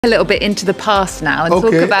A little bit into the past now and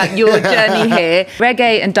talk about your journey here.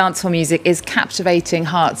 Reggae and dancehall music is captivating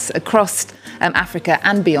hearts across Africa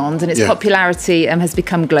and beyond, and its popularity has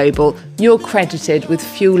become global. You're credited with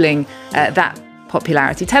fueling that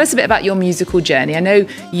popularity. Tell us a bit about your musical journey. I know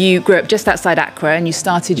you grew up just outside Accra and you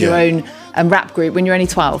started your own rap group when you were only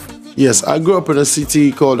 12. Yes, I grew up in a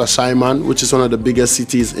city called Ashaiman, which is one of the biggest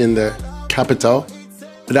cities in the capital.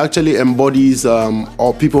 It actually embodies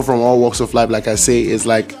all people from all walks of life. Like I say, it's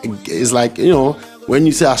like you know, when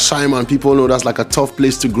you say Ashaiman, people know that's like a tough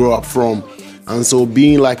place to grow up from. And so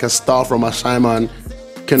being like a star from Ashaiman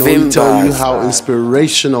can only tell you how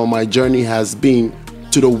inspirational my journey has been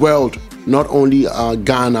to the world, not only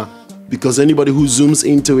Ghana, because anybody who zooms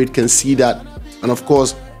into it can see that. And of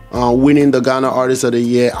course, winning the Ghana Artist of the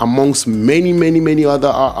Year amongst many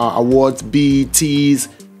other awards, BETs,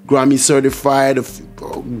 Grammy certified,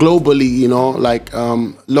 globally, you know, like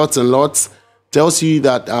lots and lots, tells you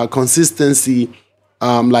that consistency,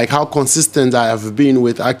 like how consistent I have been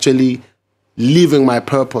with actually living my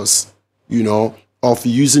purpose, you know, of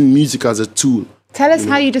using music as a tool. Tell us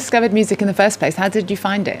how you discovered music in the first place. How did you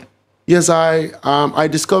find it? Yes, I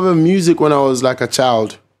discovered music when I was like a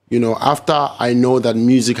child. You know, after I know that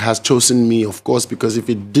music has chosen me, of course, because if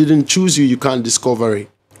it didn't choose you, you can't discover it.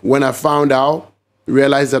 When I found out,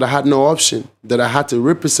 realized that I had no option, that I had to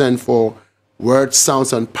represent for words,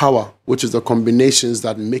 sounds, and power, which is the combinations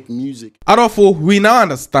that make music. Adolfo, we now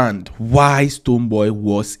understand why Stonebwoy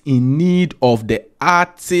was in need of the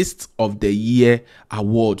Artist of the Year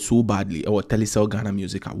award so badly, or Telecel Ghana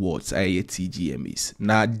Music Awards, TGMAs.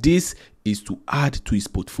 Now, this is to add to his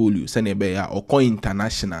portfolio, Senebeya or Konko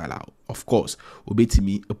International. Of course,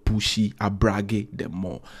 obetimi a pushy, a braggy, the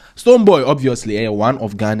more. Stonebwoy, obviously, one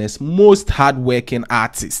of Ghana's most hardworking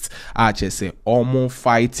artists. I just say, almost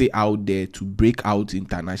fighting out there to break out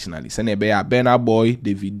internationally. Senebeya, Burna Boy,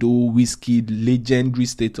 Davido, Whiskey, legendary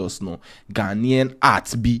status, no Ghanaian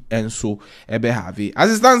arts be, and so ebe have it.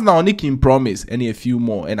 As it stands now, Nick in promise, and a few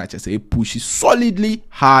more, and I just say, pushy solidly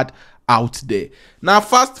hard out there. Now,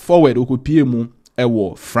 fast forward, Okopie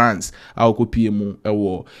ewo France, Okopie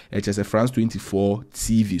ewo France 24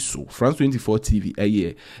 TV. So France 24 TV,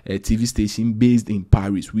 a TV station based in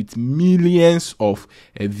Paris with millions of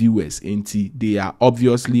viewers. And they are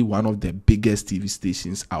obviously one of the biggest TV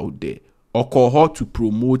stations out there. Okoho to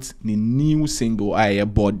promote the new single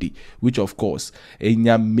Body, which of course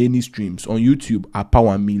many streams on YouTube are per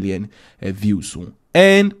 1 million views soon.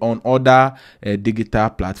 And on other digital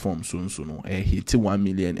platforms soon hit 1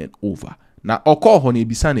 million and over. Now Okoho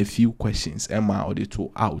besan a few questions Emma Auditor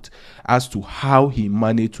out as to how he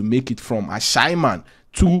managed to make it from a shy man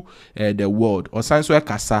to the world. Or science where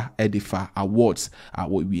Kasa Edifa Awards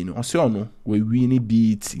we win. Also we win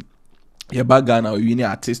BET. Ghana, we winning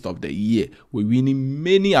Artist of the Year. We winning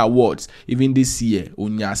many awards. Even this year,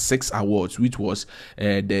 only 6 awards, which was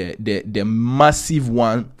the massive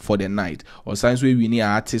one for the night. Or science we winning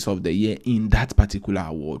Artist of the Year in that particular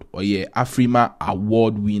award. Or Afrima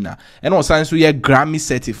award winner. And on science we Grammy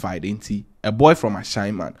certified, ain't he? A boy from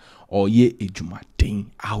Ashaiman. Or Ejuma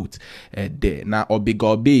thing out there. Now,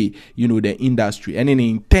 Obigobe, you know, the industry and an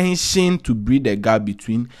intention to bridge the gap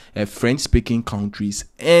between French-speaking countries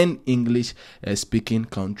and English-speaking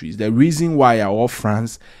countries. The reason why I offer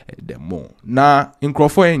France the more. Now, in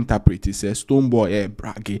Crawford interpret it says Stonebwoy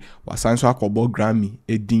Bragi was answer kobo Grammy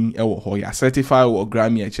edin hoya certified or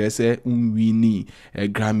Grammy HSE unwini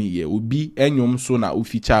Grammy ye ubi enyom so na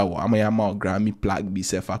uficha wa amayama Grammy plaque be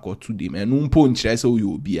sefako to them and umpo nchese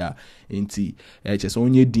uyobia enti just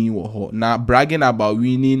only din wo ho. Now bragging about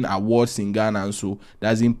winning awards in Ghana and so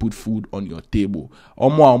doesn't put food on your table.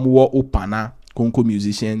 Omo opana Konko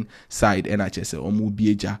musician side NHS omu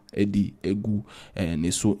bieja edi egu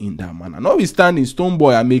and so in that manner. Notwithstanding,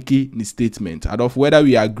 Stonebwoy are making the statement out of whether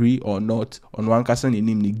we agree or not on one person in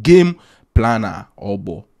him the game planner or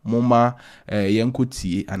bo. Moma yenko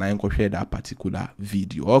tie and I share that particular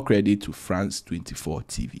video. All credit to France 24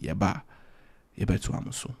 TV. Yeba to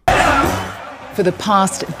amuso. For the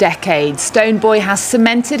past decade, Stonebwoy has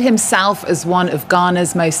cemented himself as one of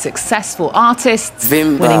Ghana's most successful artists,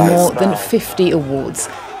 winning more than 50 awards.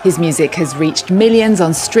 His music has reached millions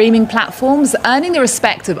on streaming platforms, earning the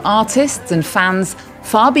respect of artists and fans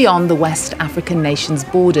far beyond the West African nation's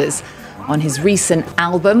borders. On his recent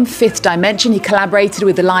album, Fifth Dimension, he collaborated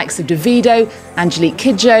with the likes of Davido, Angelique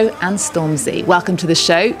Kidjo and Stormzy. Welcome to the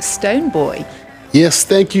show, Stonebwoy. Yes,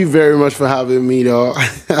 thank you very much for having me, though.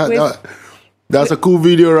 That's a cool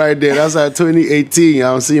video right there. That's like 2018.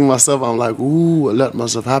 I'm seeing myself. I'm like, ooh, a lot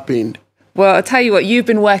must have happened. Well, I'll tell you what, you've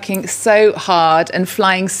been working so hard and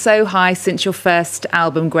flying so high since your first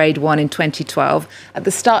album, Grade 1, in 2012. At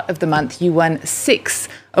the start of the month, you won 6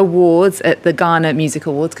 awards at the Ghana Music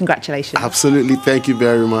Awards. Congratulations. Absolutely. Thank you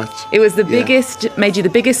very much. It was the biggest, made you the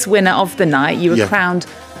biggest winner of the night. You were crowned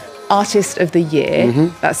Artist of the Year.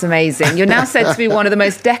 That's amazing. You're now said to be one of the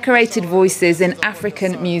most decorated voices in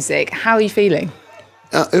African music. How are you feeling?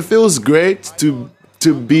 It feels great to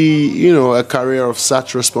be, you know, a career of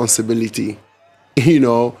such responsibility, you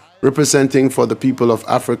know, representing for the people of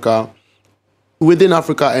Africa, within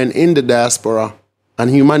Africa and in the diaspora, and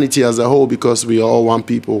humanity as a whole, because we are all one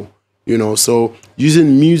people, you know. So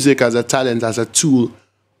using music as a talent, as a tool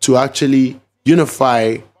to actually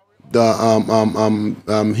unify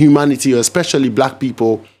the humanity, especially Black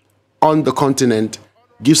people on the continent,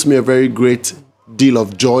 gives me a very great deal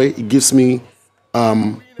of joy. It gives me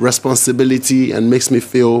responsibility and makes me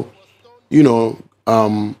feel, you know,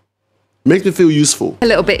 makes me feel useful. A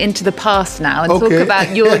little bit into the past now and talk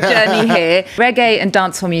about your journey here. Reggae and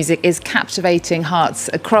dancehall music is captivating hearts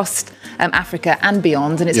across Africa and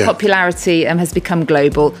beyond, and its popularity has become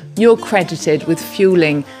global. You're credited with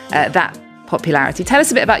fueling that popularity. Tell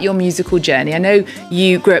us a bit about your musical journey. I know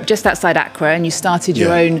you grew up just outside Accra and you started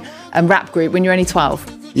your own rap group when you were only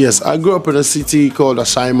 12. Yes, I grew up in a city called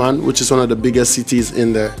Ashaiman, which is one of the biggest cities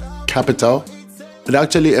in the capital. It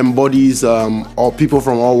actually embodies all people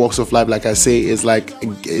from all walks of life. Like I say, it's like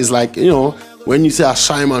you know, when you say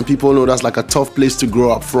Ashaiman, people know that's like a tough place to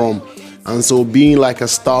grow up from. And so being like a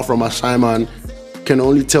star from Ashaiman can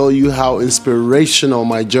only tell you how inspirational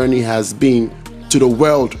my journey has been to the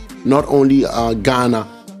world, not only Ghana,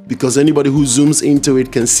 because anybody who zooms into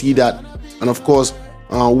it can see that. And of course,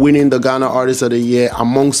 winning the Ghana Artist of the Year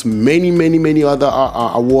amongst many other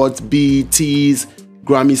awards, BETs,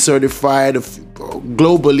 Grammy certified,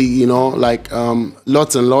 globally, you know, like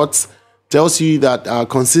lots and lots, tells you that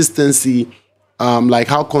consistency, like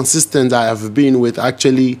how consistent I have been with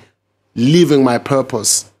actually living my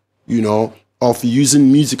purpose, you know, of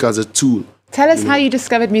using music as a tool. Tell us how you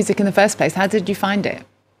discovered music in the first place. How did you find it?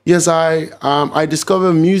 Yes, I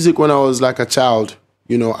discovered music when I was like a child.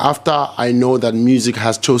 You know, after I know that music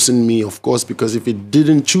has chosen me, of course, because if it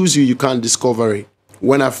didn't choose you, you can't discover it.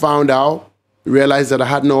 When I found out, realized that I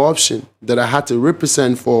had no option, that I had to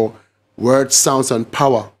represent for words, sounds, and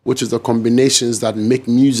power, which is the combinations that make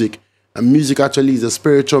music. And music actually is a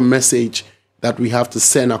spiritual message that we have to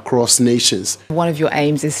send across nations. One of your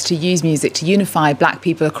aims is to use music to unify Black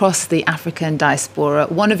people across the African diaspora.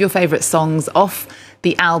 One of your favourite songs off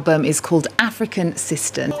the album is called African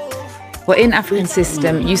System. Well, in African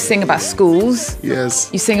System, you sing about schools.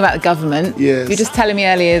 Yes. You sing about the government. Yes. You were just telling me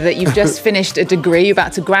earlier that you've just finished a degree. You're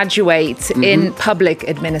about to graduate in public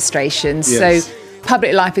administration. Yes. So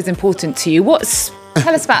public life is important to you.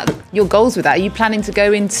 Tell us about your goals with that. Are you planning to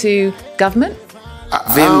go into government?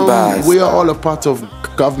 We are all a part of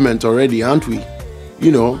government already, aren't we?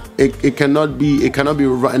 You know, a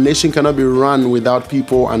nation cannot be run without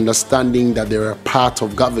people understanding that they're a part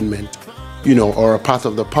of government, you know, or a part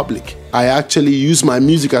of the public. I actually use my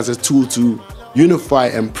music as a tool to unify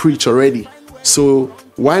and preach already. So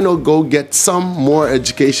why not go get some more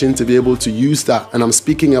education to be able to use that? And I'm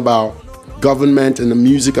speaking about government and the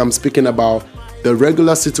music. I'm speaking about the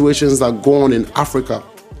regular situations that go on in Africa.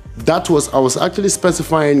 I was actually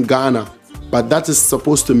specifying Ghana, but that is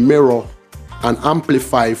supposed to mirror and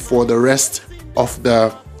amplify for the rest of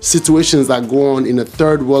the situations that go on in the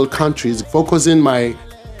third world countries. Focusing my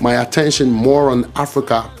attention more on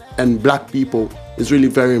Africa and Black people is really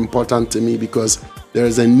very important to me, because there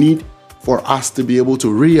is a need for us to be able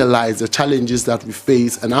to realize the challenges that we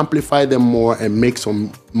face and amplify them more and make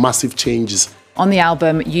some massive changes. On the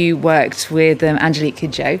album, you worked with Angelique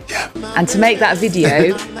Kidjo. And to make that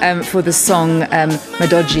video for the song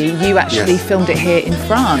Madoji, you actually filmed it here in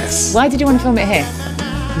France. Why did you want to film it here?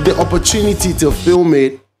 The opportunity to film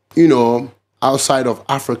it, you know, outside of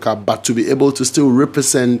Africa, but to be able to still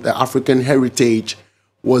represent the African heritage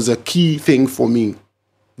was a key thing for me.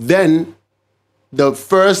 Then the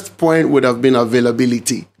first point would have been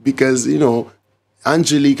availability, because, you know,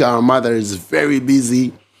 Angelique, our mother, is very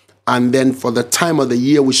busy. And then for the time of the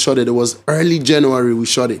year we shot it, it was early January we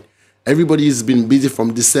shot it. Everybody's been busy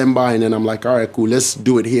from December, and then I'm like, all right, cool, let's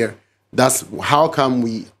do it here. That's how come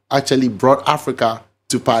we actually brought Africa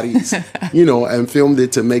to Paris, you know, and filmed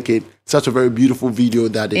it to make it such a very beautiful video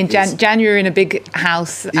that it is. January in a big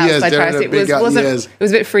house outside Paris. It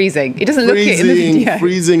was a bit freezing. It doesn't look it in the video.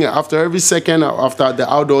 Freezing. After every second, after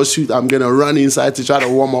the outdoor shoot, I'm going to run inside to try to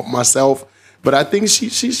warm up myself. But I think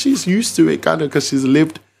she's used to it, kind of, because she's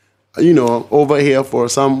lived over here for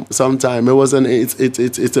some time.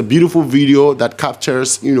 It's a beautiful video that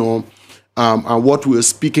captures, and what we were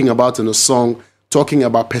speaking about in the song, talking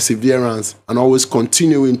about perseverance and always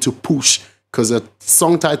continuing to push, because the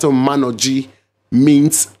song title Manoji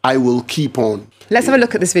means I will keep on. Let's have a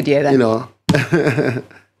look at this video then.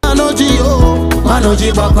 Manoji oh,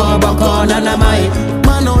 Manoji boko boko nanamai.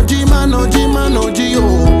 Manoji, Manoji, Manoji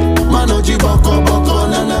oh, Manoji boko boko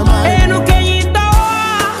nanamai.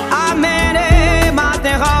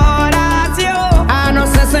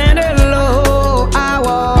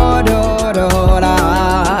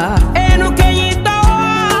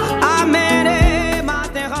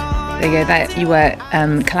 That you were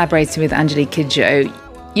collaborating with Angelique Kidjo.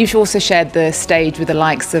 You've also shared the stage with the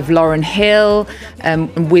likes of Lauryn Hill and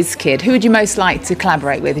Wizkid. Who would you most like to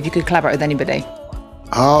collaborate with if you could collaborate with anybody?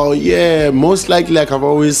 Oh yeah, most likely, like I've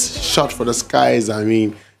always shot for the skies. I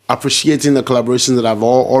mean, appreciating the collaborations that I've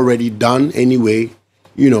already done anyway.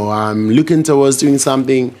 I'm looking towards doing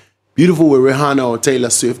something beautiful with Rihanna or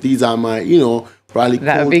Taylor Swift. These are my, probably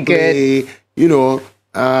that would be good.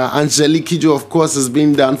 Angelique Kidjo, of course, has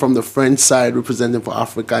been done from the French side, representing for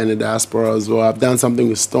Africa in the diaspora as well. I've done something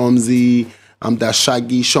with Stormzy,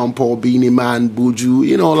 Shaggy, Sean Paul, Beanie Man,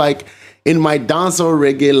 Buju. Like in my dancehall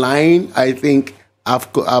reggae line, I think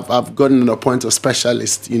I've gotten to the point of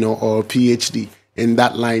specialist, or PhD in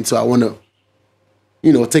that line. So I want to,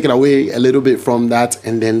 take it away a little bit from that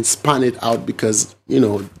and then span it out, because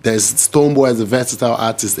there's Stonebwoy as a versatile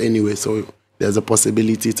artist anyway, so there's a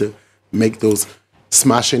possibility to make those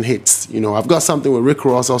smashing hits. I've got something with Rick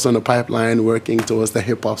Ross also in the pipeline, working towards the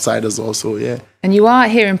hip-hop side as well, so yeah. And you are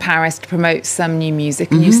here in Paris to promote some new music,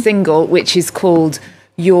 a new single, which is called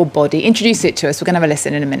Your Body. Introduce it to us. We're going to have a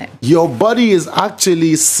listen in a minute. Your Body is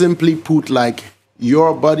actually, simply put, like,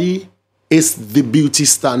 your body is the beauty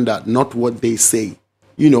standard, not what they say.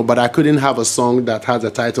 But I couldn't have a song that has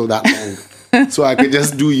a title that long. So I could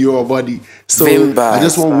just do Your Body. So I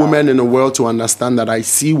just want women in the world to understand that I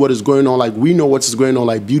see what is going on. Like, we know what is going on.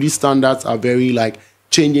 Like, beauty standards are very, like,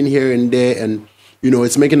 changing here and there. And,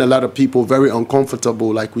 it's making a lot of people very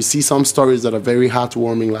uncomfortable. Like, we see some stories that are very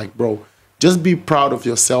heartwarming. Like, bro, just be proud of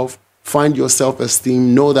yourself. Find your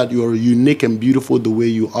self-esteem. Know that you are unique and beautiful the way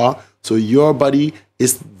you are. So your body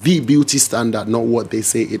is the beauty standard, not what they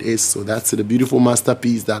say it is. So that's the beautiful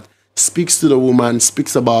masterpiece that speaks to the woman,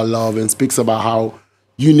 speaks about love, and speaks about how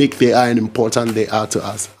unique they are and important they are to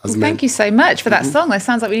us as men. Thank you so much for that song. It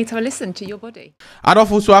sounds like we need to have a listen to Your Body.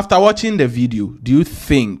 Adolfo, so after watching the video, do you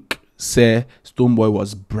think, say, Stonebwoy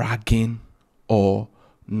was bragging or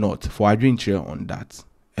not? For I drink chair on that.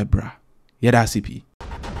 Ebra. Yeah, that's CP.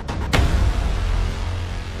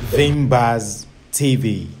 Brag's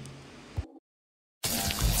TV.